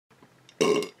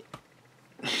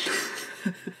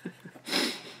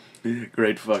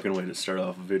Great fucking way to start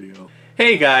off a video.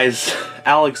 Hey guys,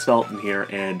 Alex Felton here,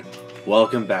 and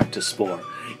welcome back to Spore.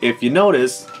 If you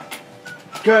notice,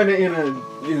 kinda in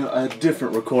a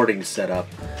different recording setup,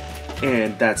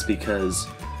 and that's because,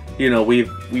 you know, we've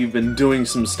been doing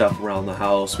some stuff around the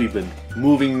house. We've been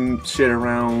moving shit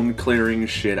around, clearing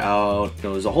shit out. You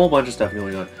know, there's a whole bunch of stuff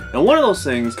going on. And one of those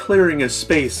things, clearing a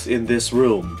space in this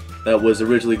room that was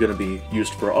originally going to be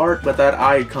used for art, but that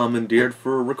I commandeered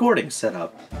for a recording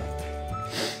setup.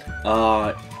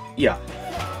 Yeah.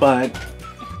 But,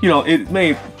 you know, it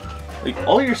may... like,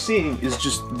 all you're seeing is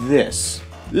just this.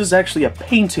 This is actually a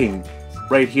painting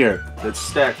right here that's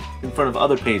stacked in front of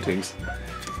other paintings.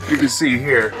 You can see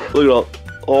here, look at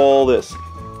all this.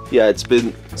 Yeah, it's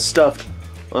been stuffed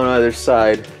on either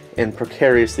side and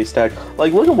precariously stacked.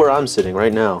 Like, look at where I'm sitting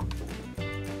right now.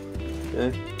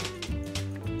 Okay.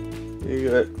 You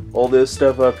got all this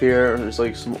stuff up here, and there's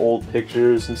like some old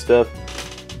pictures and stuff.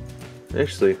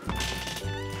 Actually,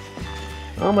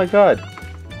 oh my god,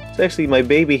 it's actually my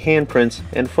baby handprints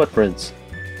and footprints.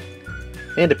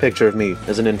 And a picture of me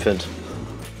as an infant.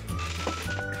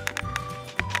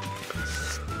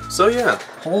 So yeah,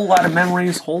 whole lot of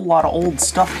memories, whole lot of old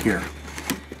stuff here.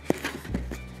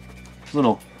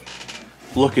 Little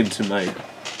look into my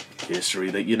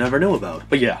history that you never knew about.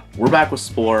 But yeah, we're back with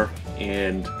Spore,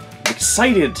 and I'm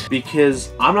excited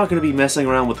because I'm not going to be messing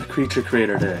around with the creature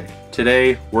creator today.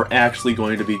 Today, we're actually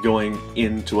going to be going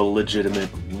into a legitimate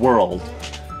world,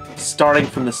 starting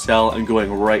from the cell and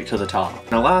going right to the top.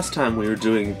 Now last time we were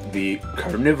doing the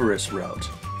carnivorous route,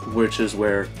 which is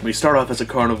where we start off as a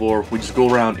carnivore, we just go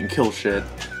around and kill shit,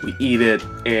 we eat it,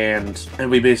 and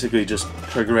we basically just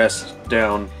progress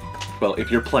down. Well, if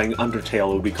you're playing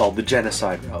Undertale, it would be called the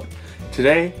genocide route.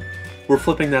 Today, we're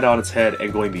flipping that on its head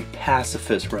and going the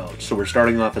pacifist route. So we're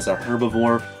starting off as a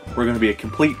herbivore, we're going to be a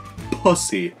complete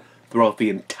pussy throughout the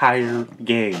entire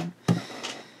game.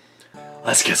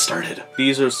 Let's get started.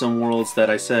 These are some worlds that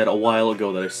I said a while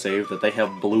ago that I saved that they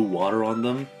have blue water on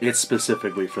them. It's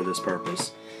specifically for this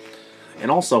purpose. And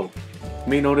also, you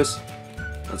may notice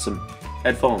on some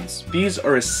headphones. These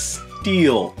are a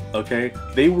steal, okay?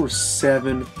 They were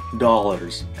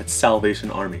 $7 at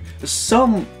Salvation Army.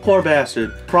 Some poor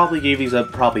bastard probably gave these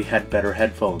up, probably had better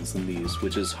headphones than these,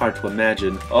 which is hard to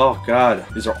imagine. Oh god,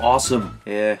 these are awesome.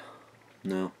 Yeah,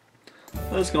 no.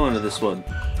 Let's go into this one.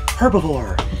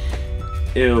 Herbivore.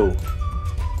 Ew.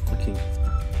 Fucking.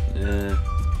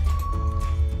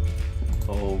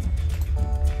 Oh.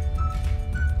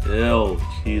 Ew.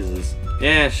 Jesus.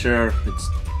 Yeah, sure. It's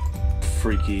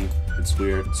freaky. It's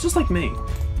weird. It's just like me.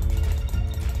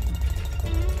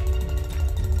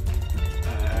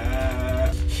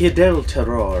 Hidel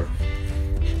Terror.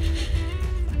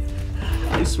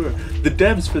 I swear, the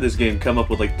devs for this game come up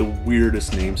with like the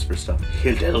weirdest names for stuff.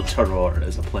 Hidel Terror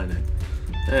as a planet.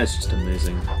 That's just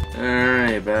amazing.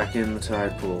 Alright, back in the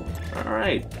tide pool.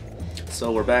 Alright,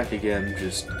 so we're back again,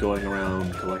 just going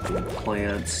around collecting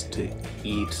plants to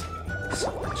eat,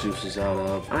 suck the juices out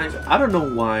of. I don't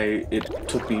know why it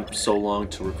took me so long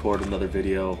to record another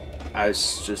video. I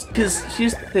was just... because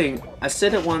here's the thing, I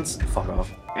said it once, fuck off,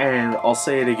 and I'll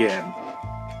say it again.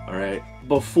 Alright,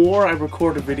 before I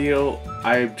record a video,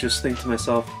 I just think to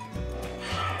myself,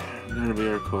 I'm gonna be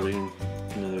recording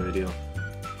another video.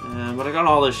 But I got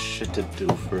all this shit to do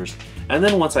first. And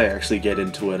then once I actually get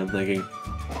into it, I'm thinking,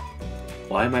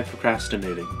 why am I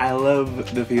procrastinating? I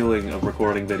love the feeling of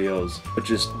recording videos, but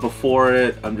just before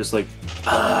it, I'm just like,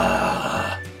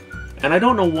 ah. And I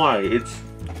don't know why, it's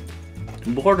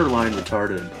borderline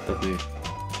retarded of me.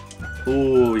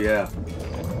 Ooh, yeah.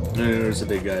 There's a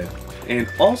big guy. And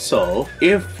also,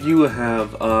 if you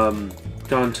have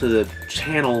gone to the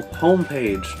channel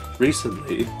homepage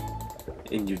recently,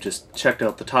 and you just checked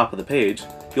out the top of the page,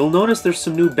 you'll notice there's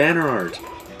some new banner art.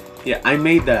 Yeah, I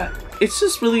made that. It's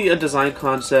just really a design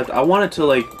concept. I wanted to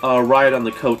like ride on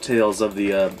the coattails of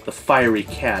the fiery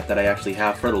cat that I actually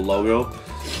have for the logo.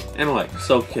 And I'm like,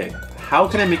 so okay, how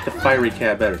can I make the fiery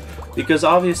cat better? Because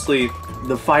obviously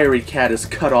the fiery cat is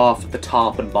cut off at the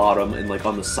top and bottom and like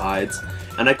on the sides,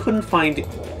 and I couldn't find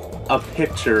a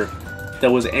picture that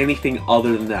was anything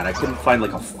other than that. I couldn't find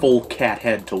like a full cat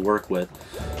head to work with.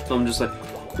 So I'm just like,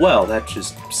 well, that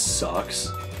just sucks.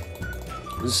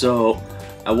 So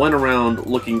I went around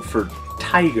looking for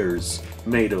tigers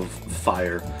made of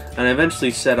fire, and I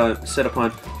eventually set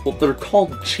upon, well, they're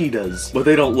called cheetahs, but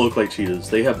they don't look like cheetahs.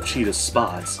 They have cheetah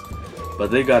spots, but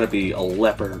they gotta be a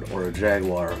leopard or a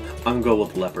jaguar. I'm going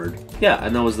with leopard. Yeah,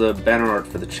 and that was the banner art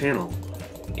for the channel.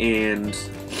 And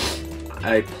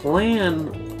I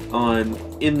plan on,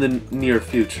 in the near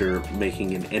future,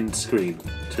 making an end screen,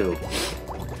 too.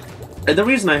 And the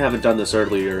reason I haven't done this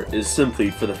earlier is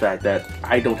simply for the fact that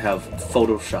I don't have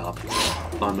Photoshop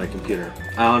on my computer.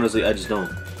 I just don't.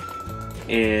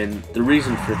 And the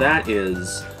reason for that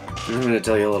is, I'm going to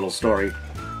tell you a little story,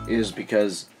 is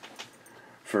because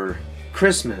for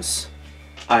Christmas,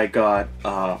 I got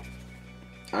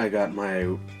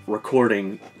my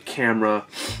recording camera.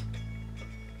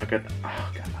 Oh God.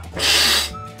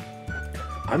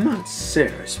 I'm not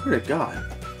sick, I swear to God.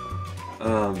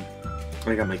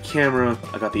 I got my camera,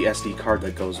 I got the SD card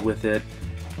that goes with it,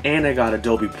 and I got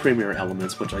Adobe Premiere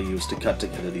Elements, which I use to cut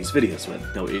together these videos with.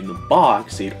 Now in the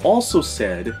box, it also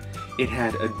said it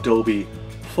had Adobe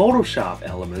Photoshop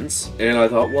Elements, and I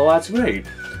thought, well, that's great.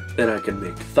 Then I can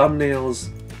make thumbnails,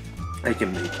 I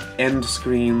can make end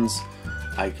screens,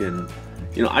 I can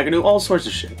do all sorts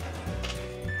of shit.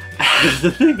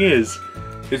 The thing is,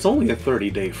 it's only a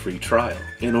 30-day free trial.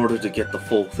 In order to get the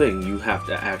full thing, you have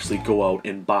to actually go out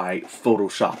and buy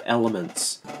Photoshop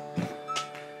Elements.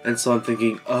 And so I'm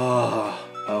thinking, oh,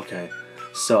 okay.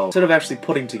 So, instead of actually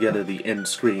putting together the end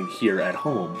screen here at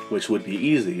home, which would be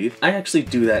easy, I actually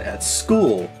do that at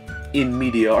school in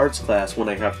media arts class when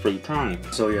I have free time.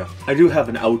 So yeah, I do have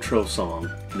an outro song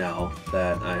now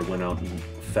that I went out and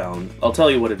found. I'll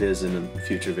tell you what it is in a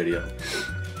future video.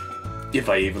 If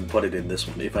I even put it in this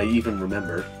one, if I even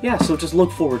remember. Yeah, so just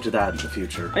look forward to that in the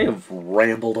future. I have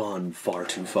rambled on far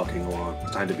too fucking long.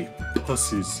 It's time to be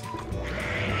pussies.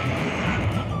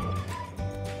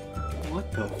 What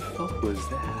the fuck was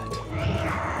that?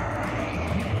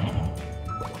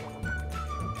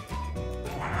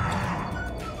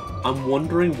 I'm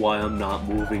wondering why I'm not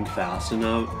moving fast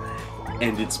enough,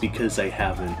 and it's because I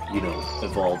haven't,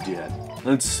 evolved yet.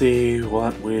 Let's see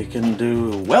what we can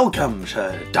do. Welcome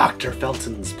to Dr.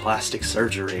 Felton's Plastic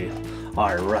Surgery.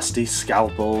 Our rusty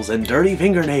scalpels and dirty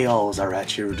fingernails are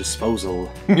at your disposal.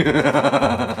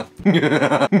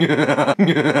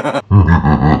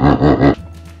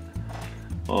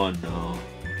 Oh no.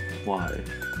 Why?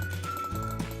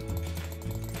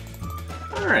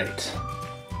 Alright.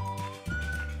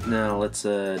 Now let's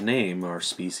name our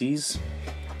species.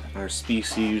 Our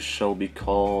species shall be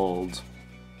called...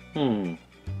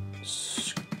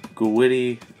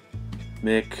 Squiddy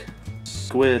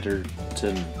McSquidderton.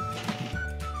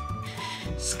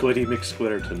 Squiddy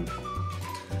McSquidderton.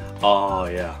 Oh,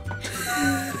 yeah.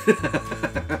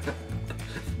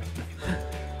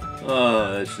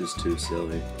 Oh, that's just too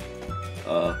silly.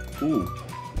 Ooh.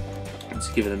 Let's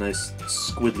give it a nice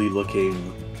squiddly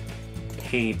looking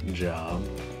paint job.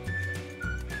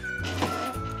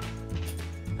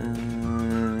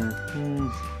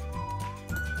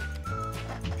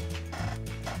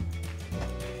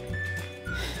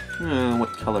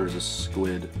 What color is a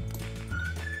squid?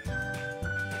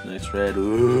 Nice red.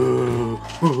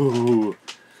 Ooh,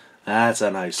 that's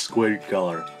a nice squid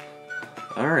color.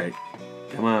 Alright,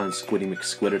 come on, Squiddy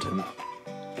McSquidderton.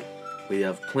 We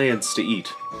have plants to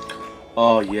eat.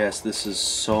 Oh yes, this is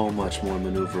so much more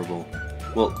maneuverable.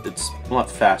 Well, it's a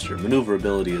lot faster.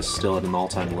 Maneuverability is still at an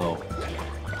all-time low.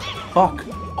 Fuck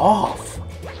off!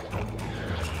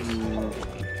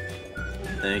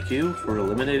 Thank you for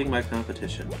eliminating my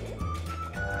competition.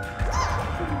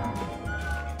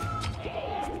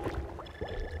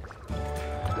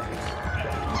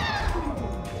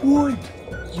 Would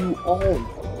you all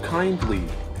kindly,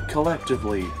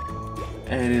 collectively,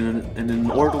 and in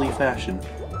an orderly fashion,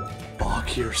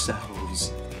 balk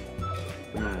yourselves?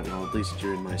 Alright, well, at least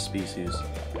you're in my species,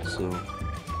 so...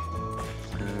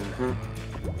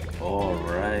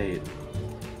 Alright.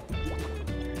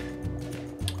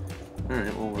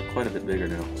 Alright, well, we're quite a bit bigger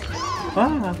now.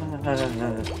 Ah!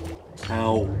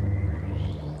 Ow.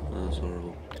 That was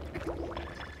horrible.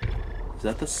 Is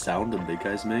that the sound the big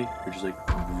guys make? They're just like...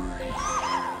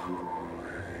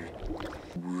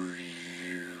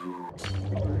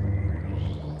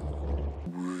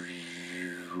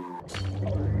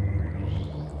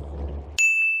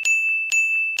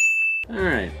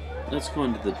 Alright, let's go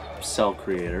into the cell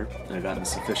creator. I've gotten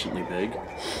sufficiently big.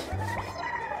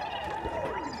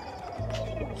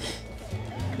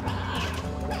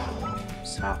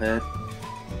 Stop it.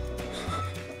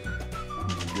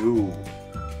 No.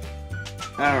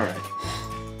 Alright.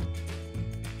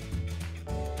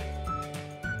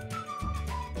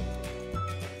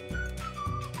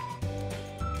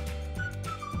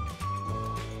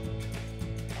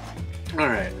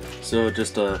 Alright, so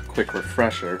just a quick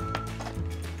refresher.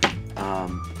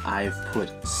 I've put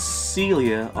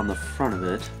Celia on the front of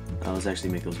it. Let's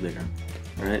actually make those bigger.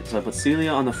 Alright, so I put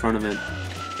Celia on the front of it,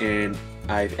 and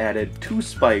I've added 2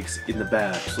 spikes in the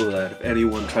back so that if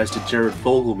anyone tries to Jared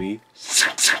Fogle me,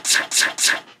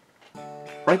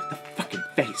 right in the fucking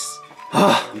face.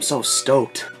 I'm so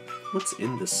stoked. What's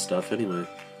in this stuff anyway?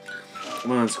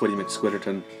 Come on, Squiddy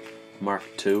McSquitterton. Mark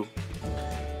II.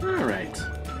 Alright.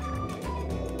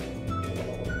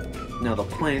 Now the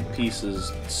plant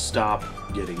pieces stop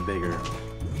getting bigger.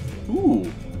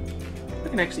 Ooh! I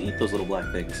can actually eat those little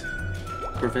black things.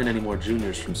 Prevent any more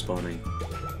juniors from spawning.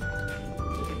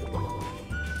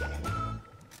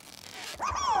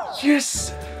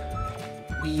 Yes!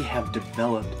 We have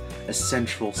developed a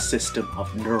central system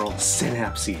of neural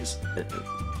synapses.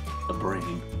 The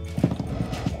brain.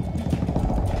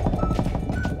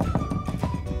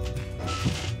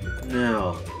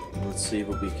 Now, let's see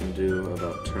what we can do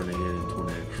about turning it into an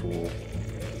actual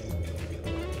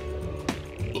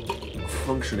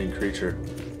functioning creature.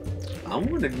 I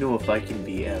want to know if I can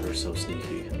be ever so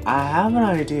sneaky. I have an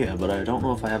idea, but I don't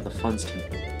know if I have the funds to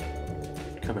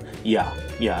cover it. Yeah,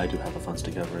 I do have the funds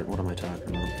to cover it. What am I talking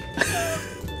about?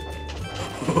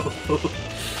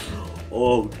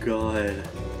 Oh god.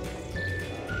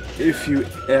 If you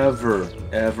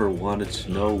ever wanted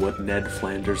to know what Ned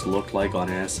Flanders looked like on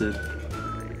acid,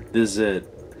 this is it.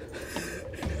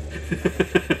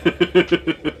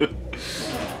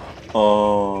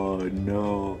 Oh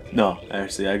no. No,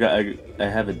 actually I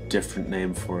have a different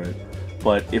name for it.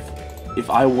 But if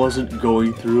I wasn't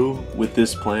going through with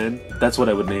this plan, that's what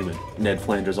I would name it. Ned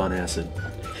Flanders on acid.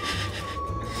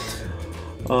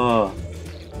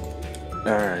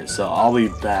 Alright, so I'll be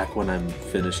back when I'm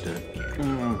finished it.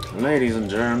 Ladies and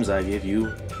germs, I give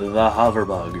you the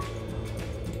hoverbug.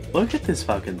 Look at this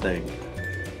fucking thing.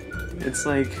 It's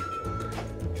like...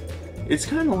 It's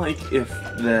kind of like if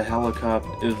the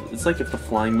helicopter... It's like if the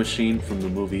flying machine from the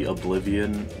movie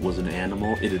Oblivion was an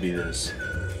animal, it'd be this.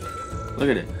 Look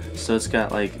at it. So it's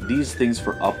got like these things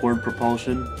for upward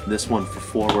propulsion, this one for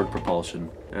forward propulsion.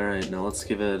 Alright, now let's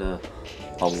give it a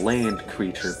land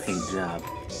creature paint job.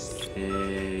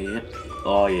 Yep.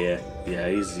 Oh yeah. Yeah,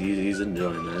 he's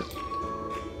enjoying that.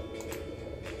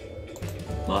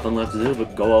 Nothing left to do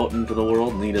but go out into the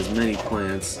world and eat as many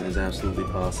plants as absolutely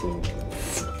possible.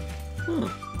 Huh.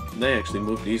 They actually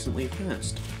move decently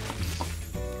fast.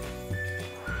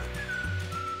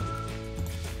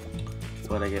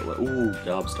 What'd I get? What? Ooh,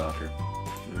 Gobstalker.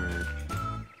 Alright.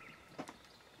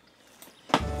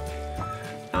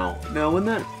 Now when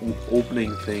that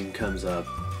opening thing comes up,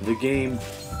 the game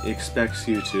expects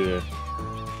you to...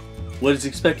 What it's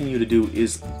expecting you to do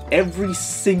is every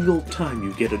single time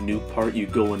you get a new part, you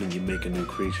go in and you make a new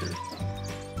creature.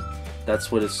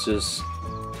 That's what it's just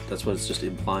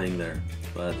implying there,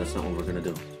 but that's not what we're gonna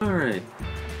do. Alright.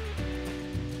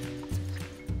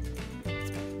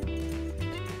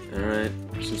 Alright,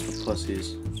 since we're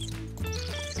pussies.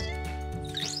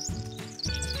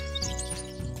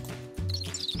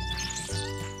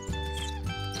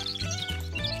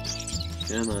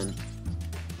 Come on.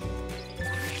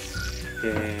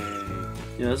 Yay.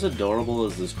 You know, as adorable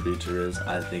as this creature is,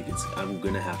 I think I'm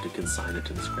gonna have to consign it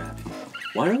to the scrap heap.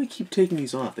 Why do they keep taking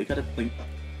these off? They gotta, like...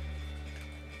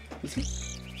 Is it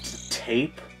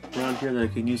tape around here that I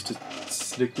can use to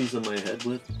stick these on my head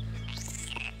with?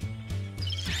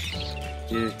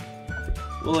 Yeah.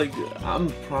 Well, like, I'm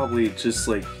probably just,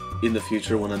 like, in the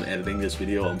future when I'm editing this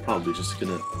video, I'm probably just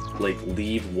gonna, like,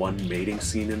 leave one mating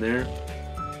scene in there.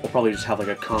 I'll probably just have, like,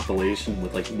 a compilation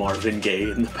with, like, Marvin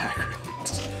Gaye in the background.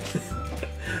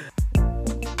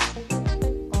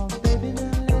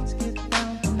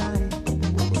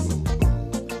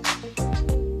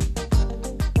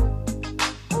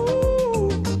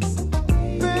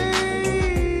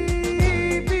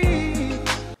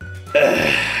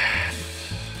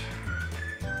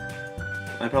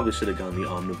 I probably should have gone the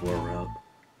omnivore route.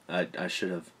 I should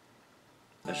have.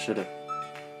 Should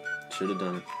have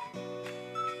done it.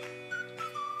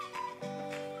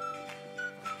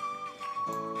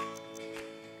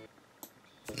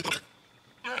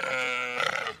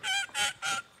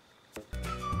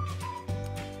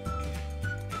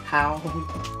 How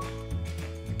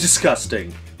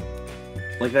disgusting!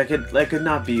 Like that could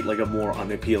not be like a more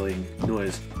unappealing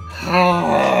noise.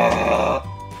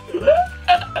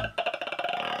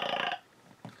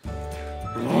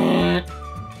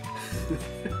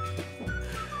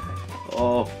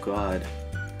 Oh god.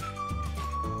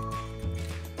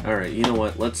 Alright, you know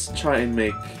what? Let's try and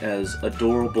make as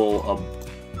adorable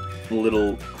a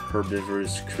little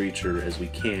herbivorous creature as we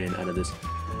can out of this.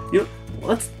 You know,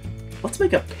 let's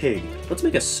make a pig. Let's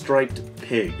make a striped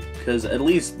pig, because at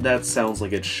least that sounds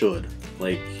like it should.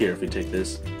 Like, here, if we take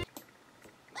this.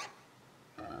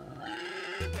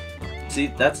 See,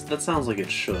 that sounds like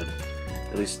it should.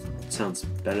 At least it sounds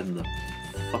better than the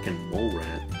fucking mole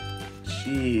rat.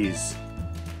 Jeez.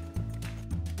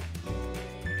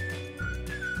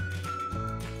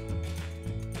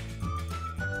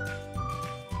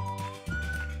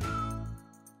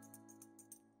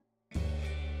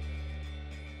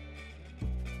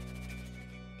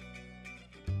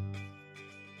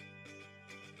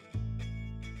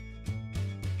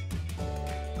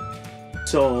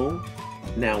 So,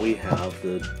 now we have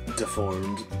the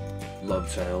deformed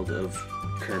love child of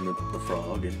Kermit the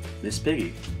Frog and Miss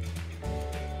Piggy.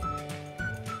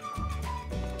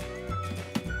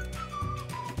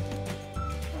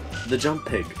 The jump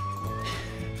pig.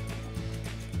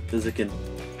 Because it can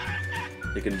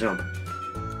jump.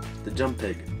 The jump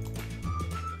pig.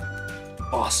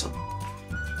 Awesome.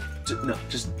 No,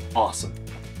 just awesome.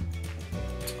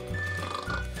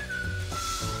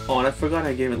 Oh, and I forgot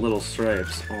I gave it little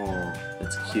stripes. Oh,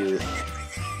 that's cute.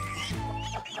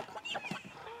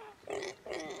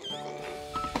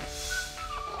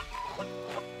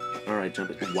 Alright,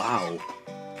 jump it. Wow.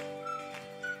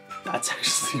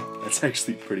 That's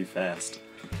actually pretty fast.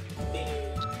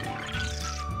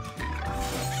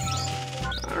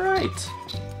 Alright.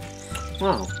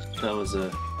 Wow, that was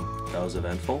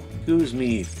eventful. Excuse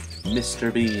me,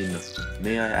 Mr. Bean.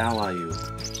 May I ally you?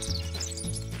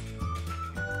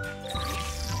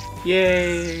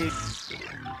 Yay!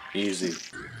 Easy.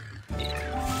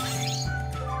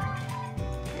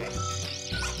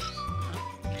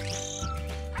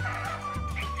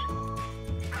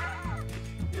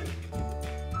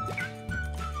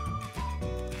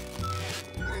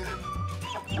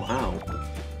 Wow.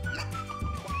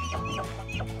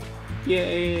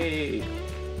 Yay!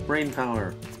 Brain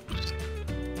power.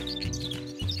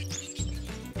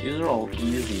 These are all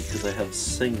easy because I have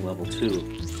Sing level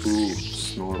 2. Ooh,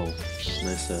 Snortle.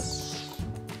 Nice,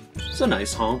 it's a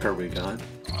nice honker we got.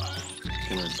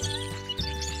 Come on.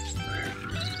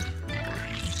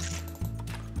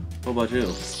 What about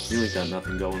you? You ain't got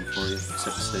nothing going for you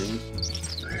except Sing.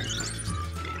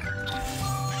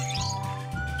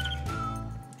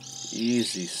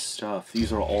 Easy stuff.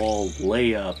 These are all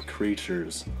layup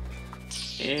creatures.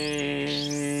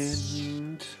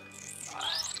 And...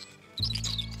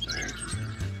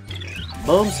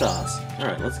 bone sauce.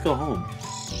 Alright, let's go home.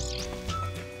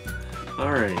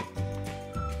 Alright.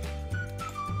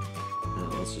 Now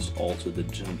let's just alter the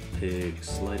jump pig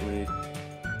slightly.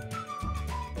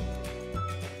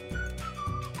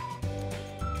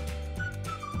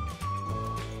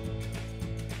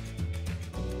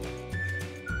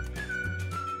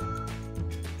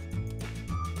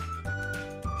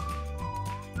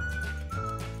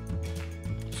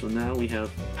 So now we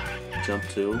have jump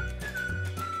 2.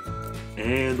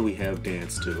 And we have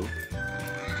dance 2.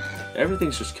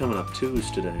 Everything's just coming up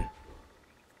 2s today.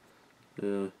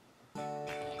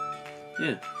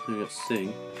 Yeah, we got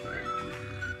Sing.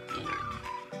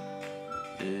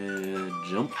 And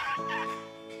jump.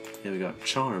 And we got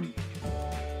charm.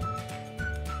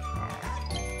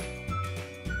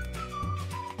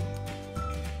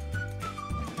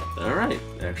 Alright,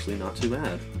 actually not too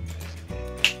bad.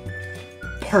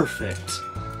 Perfect!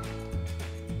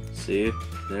 See?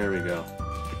 There we go.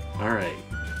 Alright,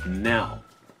 now.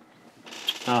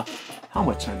 How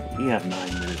much time? We have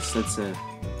 9 minutes.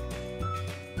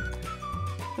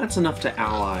 That's enough to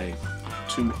ally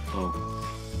to... oh.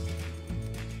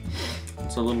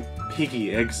 It's a little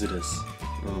piggy exodus.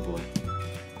 Oh boy.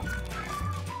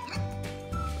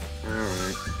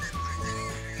 Alright.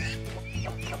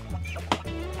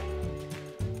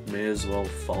 May as well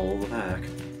follow the pack.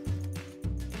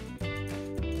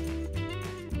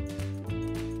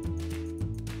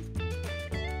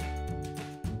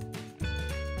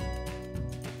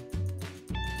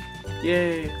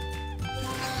 Yay!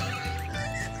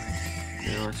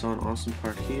 Now I saw an awesome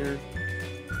part here.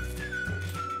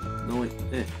 No wait,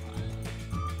 get it.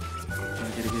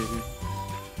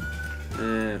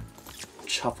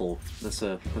 Chuffle. That's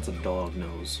a dog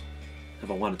nose. If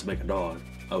I wanted to make a dog,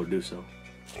 I would do so.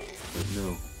 But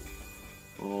no.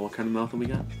 Oh, what kind of mouth have we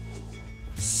got?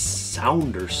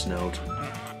 Sounder snout.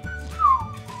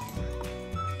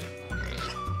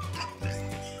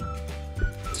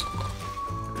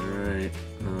 Alright,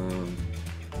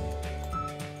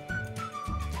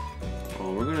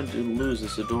 oh, we're gonna lose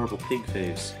this adorable pig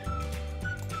face.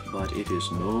 But it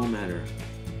is no matter.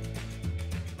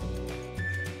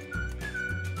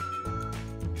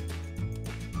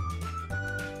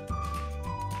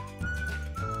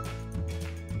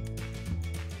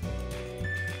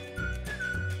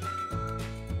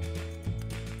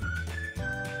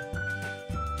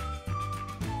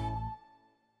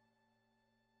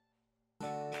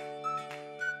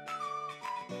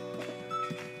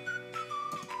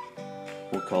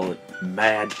 We'll call it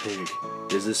Mad Pig.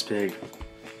 Is this pig?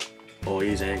 Oh,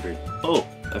 he's angry. Oh,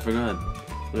 I forgot.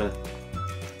 We gotta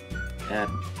add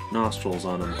nostrils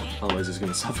on him, otherwise he's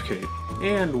gonna suffocate.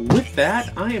 And with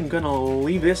that, I am gonna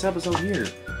leave this episode here.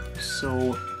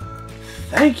 So,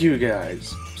 thank you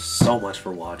guys so much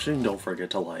for watching. Don't forget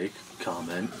to like,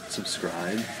 comment,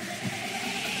 subscribe,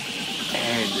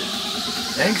 and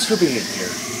thanks for being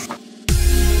here.